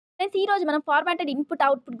Friends ఈ రోజు మనం ఫార్మాటెడ్ ఇన్పుట్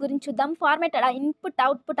అవుట్పుట్ గురించి చూద్దాం. ఫార్మాటెడ్ ఇన్పుట్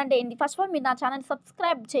అవుట్పుట్ అంటే ఏంటి? ఫస్ట్ ఆఫ్ ఆల్ మీరు నా ఛానల్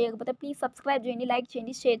సబ్స్క్రైబ్ చేయకపోతే ప్లీజ్ సబ్స్క్రైబ్ చేయండి, లైక్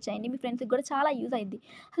చేయండి, షేర్ చేయండి. మీ ఫ్రెండ్స్కి కూడా చాలా యూజ్ అయింది.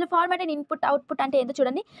 అసలు ఫార్మాటెడ్ ఇన్పుట్ అవుట్పుట్ అంటే ఏంటో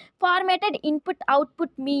చూడండి. Formatted input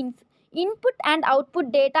output means input and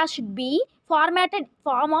output data should be formatted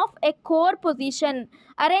form of a core position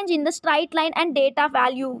arranged in the straight line and data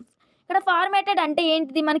values. ఇక్కడ ఫార్మాటెడ్ అంటే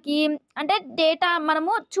ఏంటిది? మనకి అంటే డేటా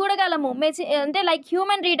మనము చూడగలము, అంటే like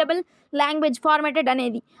human readable language formatted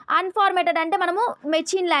అనేది. Unformatted అంటే మనము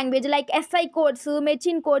machine language like SI codes,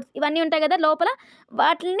 machine codes ఇవన్నీ ఉంటాయి కదా లోపల,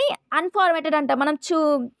 వాటిని అన్ఫార్మాటెడ్ అంట. మనం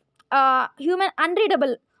హ్యూమన్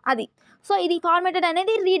అన్రీడబుల్ అది. సో ఇది ఫార్మాటెడ్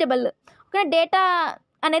అనేది రీడబుల్. ఓకే, డేటా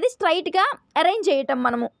అనేది స్ట్రైట్గా అరేంజ్ చేయటం,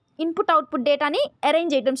 మనము ఇన్పుట్ అవుట్పుట్ డేటాని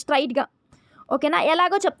అరేంజ్ చేయటం స్ట్రైట్గా. ఓకేనా,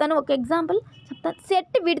 ఎలాగో చెప్తాను, ఒక ఎగ్జాంపుల్ చెప్తాను.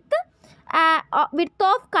 Set width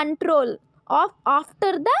of control of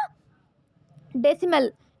after the decimal.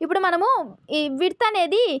 ఇప్పుడు మనము ఈ విడ్త్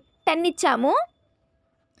అనేది 10 ఇచ్చాము.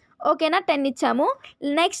 ఓకేనా, 10 ఇచ్చాము.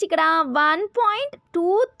 నెక్స్ట్ ఇక్కడ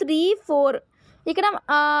 1.234 ఇక్కడ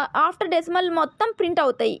ఆఫ్టర్ డెసిమల్ మొత్తం ప్రింట్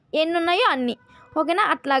అవుతాయి, ఎన్ని ఉన్నాయో అన్నీ. ఓకేనా,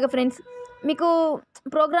 అట్లాగా ఫ్రెండ్స్ మీకు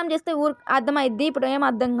ప్రోగ్రామ్ చేస్తే అర్థమైద్ది, ఇప్పుడు ఏం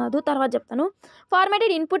అర్థం కాదు, తర్వాత చెప్తాను.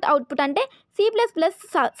 ఫార్మాటెడ్ ఇన్పుట్ అవుట్పుట్ అంటే C++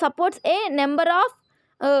 supports A number of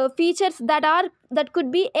features that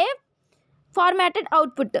could be A formatted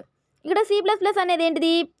output. ఇక్కడ C++ అనేది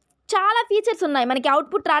ఏంటిది? చాలా ఫీచర్స్ ఉన్నాయి మనకి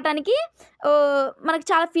అవుట్పుట్ రావడానికి. మనకి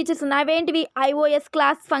చాలా ఫీచర్స్ ఉన్నాయి. అవేంటివి? iOS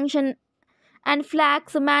class function and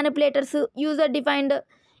flags, manipulators, user defined,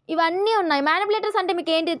 ఇవన్నీ ఉన్నాయి. మ్యానిపులేటర్స్ అంటే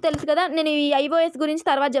మీకు ఏంటి తెలుసు కదా, నేను ఈ iOS గురించి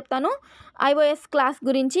తర్వాత చెప్తాను, iOS క్లాస్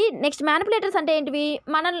గురించి. నెక్స్ట్ మ్యానిపులేటర్స్ అంటే ఏంటివి?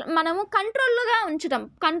 మనము కంట్రోల్గా ఉంచుతాం.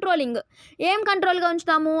 కంట్రోలింగ్, ఏం కంట్రోల్గా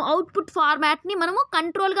ఉంచుతాము? అవుట్పుట్ ఫార్మాట్ని మనము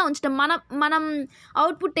కంట్రోల్గా ఉంచుతాం. మనం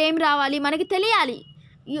అవుట్పుట్ ఏం రావాలి మనకి తెలియాలి,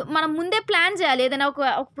 మనం ముందే ప్లాన్ చేయాలి. ఏదైనా ఒక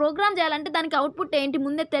ప్రోగ్రామ్ చేయాలంటే దానికి అవుట్పుట్ ఏంటి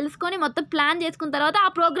ముందే తెలుసుకొని మొత్తం ప్లాన్ చేసుకున్న తర్వాత ఆ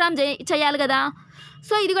ప్రోగ్రామ్ చేయాలి కదా.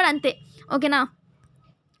 సో ఇది కూడా అంతే. ఓకేనా,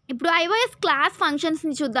 ఇప్పుడు iOS క్లాస్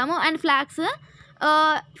ఫంక్షన్స్ని చూద్దాము and flags.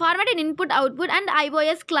 Formatted input output and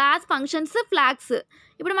iOS class functions flags.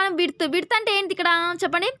 ఇప్పుడు మనం విడ్త్ అంటే ఏంటి ఇక్కడ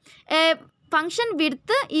చెప్పండి? ఏ function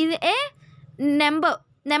width is a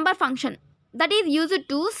number function that is used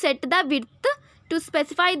to set the width to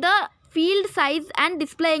specify the field size and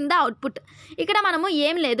displaying the output. ఇక్కడ మనము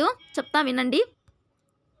ఏం లేదు, చెప్తా వినండి.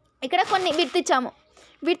 ఇక్కడ కొన్ని విడ్త్ ఇచ్చాము,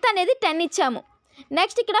 విడ్త్ అనేది 10 ఇచ్చాము.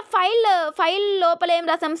 నెక్స్ట్ ఇక్కడ ఫైల్ లోపల ఏం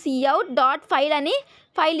రాసాము? cout.file అని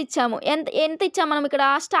ఫైల్ ఇచ్చాము. ఎంత ఇచ్చాము మనం? ఇక్కడ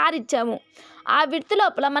స్టార్ ఇచ్చాము. ఆ విడ్త్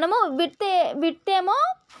లోపల మనము విడ్త్ ఏమో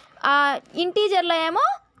ఇంటీజర్లో ఏమో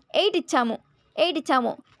 8 ఇచ్చాము.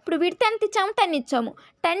 ఇప్పుడు విడ్త్ ఎంత ఇచ్చాము? 10 ఇచ్చాము.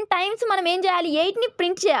 10 టైమ్స్ మనం ఏం చేయాలి? 8ని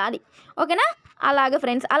ప్రింట్ చేయాలి. ఓకేనా, అలాగే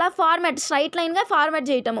ఫ్రెండ్స్, అలా స్ట్రైట్ లైన్గా ఫార్మాట్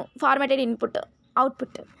చేయటము ఫార్మాటెడ్ ఇన్పుట్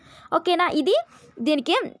అవుట్పుట్. ఓకేనా, ఇది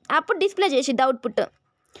దీనికి అప్పుడు డిస్ప్లే చేసిద్ది అవుట్పుట్.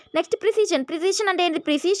 నెక్స్ట్ ప్రిసిషన్ అంటే ఏంటి?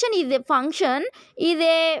 Precision is a function, is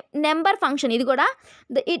a number function. ఇది కూడా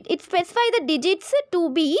it specify the digits to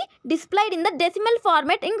be displayed in the decimal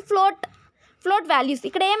format in float values.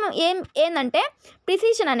 ఇక్కడ ఏంటంటే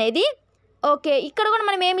ప్రిసిషన్ అనేది, ఓకే, ఇక్కడ కూడా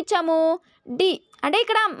మనం ఏమి ఇచ్చాము? డి అంటే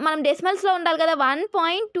ఇక్కడ మనం డెసిమల్స్లో ఉండాలి కదా,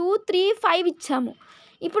 1.235 ఇచ్చాము.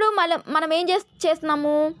 ఇప్పుడు మనం ఏం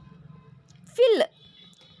చేస్తున్నాము?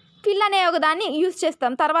 ఫిల్ అనే ఒక దాన్ని యూజ్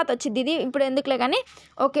చేస్తాం, తర్వాత వచ్చింది ఇది, ఇప్పుడు ఎందుకులే కానీ.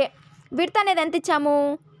 ఓకే, విడ్త్ అనేది ఎంత ఇచ్చాము?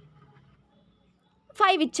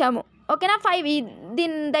 5 ఇచ్చాము. ఓకేనా, 5.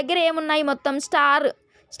 దీని దగ్గర ఏమున్నాయి? మొత్తం స్టార్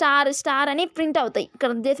అని ప్రింట్ అవుతాయి. ఇక్కడ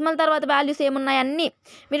డెసిమల్ తర్వాత వాల్యూస్ ఏమున్నాయి అన్నీ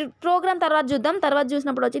మీరు ప్రోగ్రామ్ తర్వాత చూద్దాం. తర్వాత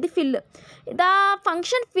చూసినప్పుడు వచ్చేది fill. The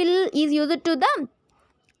function fill is used to the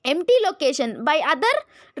empty location by other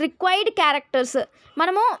required characters.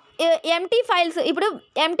 మనము ఎంటీ ఫైల్స్, ఇప్పుడు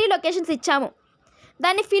ఎంటీ లొకేషన్స్ ఇచ్చాము,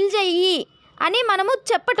 దాన్ని ఫిల్ చెయ్యి అని మనము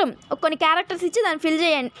చెప్పటం. కొన్ని క్యారెక్టర్స్ ఇచ్చి దాన్ని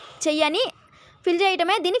ఫిల్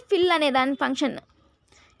చేయటమే దీన్ని ఫిల్ అనే దాని ఫంక్షన్.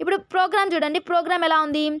 ఇప్పుడు ప్రోగ్రామ్ చూడండి, ప్రోగ్రామ్ ఎలా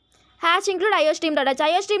ఉంది? #include iostream.h.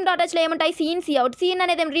 iostream.hలో ఏముంటాయి? సీన్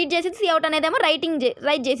అనేది ఏమో రీడ్ చేసిద్ది, cout అనేదేమో రైట్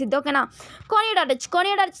చేసిద్ది. ఓకేనా,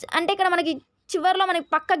 conio.h అంటే ఇక్కడ మనకి చివరిలో మనకి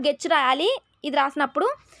పక్క గెచ్ రాయాలి ఇది రాసినప్పుడు.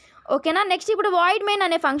 ఓకేనా, నెక్స్ట్ ఇప్పుడు వాయిడ్ మెయిన్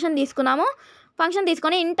అనే ఫంక్షన్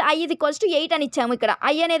తీసుకొని int i = 8 అని ఇచ్చాము. ఇక్కడ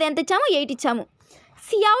i అనేది ఎంత ఇచ్చాము? 8 ఇచ్చాము.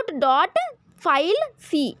 cout.file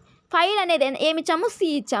ఫైల్ అనేది ఏమిచ్చాము? C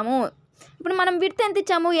ఇచ్చాము. ఇప్పుడు మనం విడ్త్ ఎంత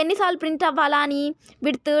ఇచ్చాము? ఎన్నిసార్లు ప్రింట్ అవ్వాలా అని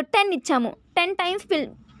విడ్త్ 10 ఇచ్చాము. 10 టైమ్స్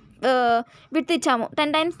విడ్త్ ఇచ్చాము. 10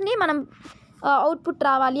 టైమ్స్ని మనం అవుట్పుట్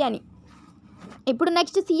రావాలి అని. ఇప్పుడు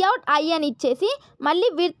నెక్స్ట్ cout i అని ఇచ్చేసి మళ్ళీ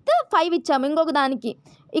విడ్త్ 5 ఇచ్చాము ఇంకొక దానికి.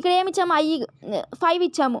 ఇక్కడ ఏమి ఇచ్చాము? 5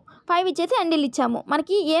 ఇచ్చాము. 5 ఇచ్చేసి ఎండిల్ ఇచ్చాము.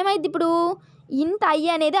 మనకి ఏమైంది ఇప్పుడు? int i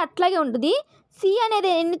అనేది అట్లాగే ఉంటుంది. C అనేది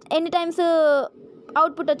ఎన్ని టైమ్స్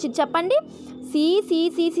అవుట్పుట్ వచ్చింది చెప్పండి. C C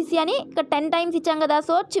C C C అని ఇక్కడ 10 టైమ్స్ ఇచ్చాం కదా.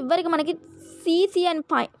 సో చివరికి మనకి సి అని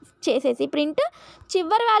చేసేసి ప్రింట్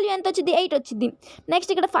చివరి వాల్యూ ఎంత వచ్చింది 8 వచ్చింది.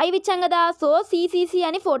 నెక్స్ట్ ఇక్కడ 5 ఇచ్చాం కదా. సో సి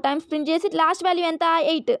అని 4 టైమ్స్ ప్రింట్ చేసి లాస్ట్ వాల్యూ ఎంత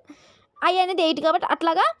 8, ఐ అనేది 8 కాబట్టి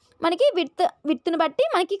అట్లాగా మనకి విడ్త్ని బట్టి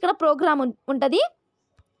మనకి ఇక్కడ ప్రోగ్రామ్ ఉంటుంది.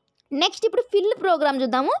 నెక్స్ట్ ఇప్పుడు ఫిల్ ప్రోగ్రామ్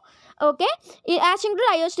చూద్దాము. ఓకే, ఈ ash include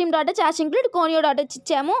ఐఓస్ట్రీమ్ dot H, ash include కోనియో dot H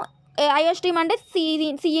ఇచ్చాము. ఐఓస్ట్రీమ్ అంటే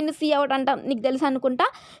సి అవుట్ అంటాం, నీకు తెలుసు అనుకుంటా.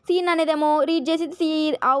 సీన్ అనేదేమో రీడ్ చేసిద్ది,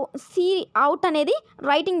 సి అవుట్ అనేది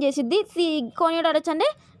రైటింగ్ చేసిద్ది. కోనియో డాట్ హెచ్ అంటే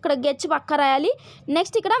ఇక్కడ గెచ్ పక్క రాయాలి.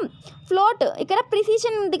 నెక్స్ట్ ఇక్కడ ఫ్లోట్, ఇక్కడ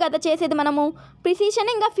ప్రిసిషన్ ఉంది కదా చేసేది మనము. ప్రిసిషన్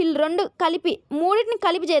ఇంకా ఫిల్ రెండు కలిపి మూడింటిని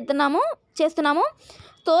కలిపి చేస్తున్నాము.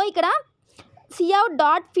 సో ఇక్కడ సిఅవుట్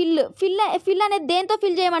డాట్ ఫిల్ అనేది దేంతో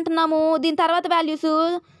ఫిల్ చేయమంటున్నాము, దీని తర్వాత వాల్యూస్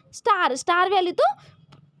స్టార్ వాల్యూతో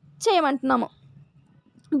చేయమంటున్నాము.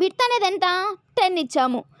 విడ్త్ అనేది ఎంత 10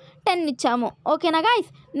 ఇచ్చాము. ఓకేనా గాయ్స్.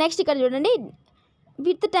 నెక్స్ట్ ఇక్కడ చూడండి,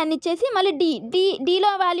 విడ్త్ 10 ఇచ్చేసి మళ్ళీ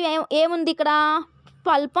డీలో వాల్యూ ఏముంది ఇక్కడ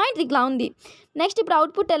 12 ఇట్లా ఉంది. నెక్స్ట్ ఇప్పుడు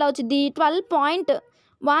అవుట్పుట్ ఎలా వచ్చింది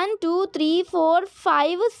 12.1 2 3 4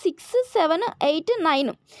 5 6 7 8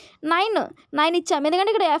 9 ఇచ్చాము.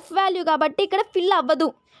 ఎందుకంటే ఇక్కడ ఎఫ్ వాల్యూ కాబట్టి ఇక్కడ ఫిల్ అవ్వదు,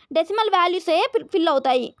 డెసిమల్ వాల్యూసే ఫిల్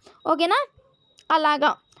అవుతాయి. ఓకేనా,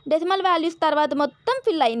 అలాగా డెసిమల్ వాల్యూస్ తర్వాత మొత్తం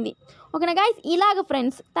ఫిల్ అయింది. ఓకేనా గైస్, ఇలాగ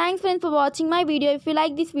friends. Thanks friends for watching my video. If you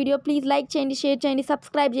like this video please like చేయండి, షేర్ చేయండి,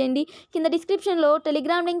 సబ్స్క్రైబ్ చేయండి. కింద డిస్క్రిప్షన్లో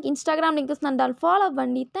టెలిగ్రామ్ లింక్, ఇన్స్టాగ్రామ్ లింక్ వస్తున్నాను, దాన్ని ఫాలో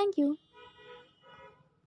అవ్వండి. Thank you.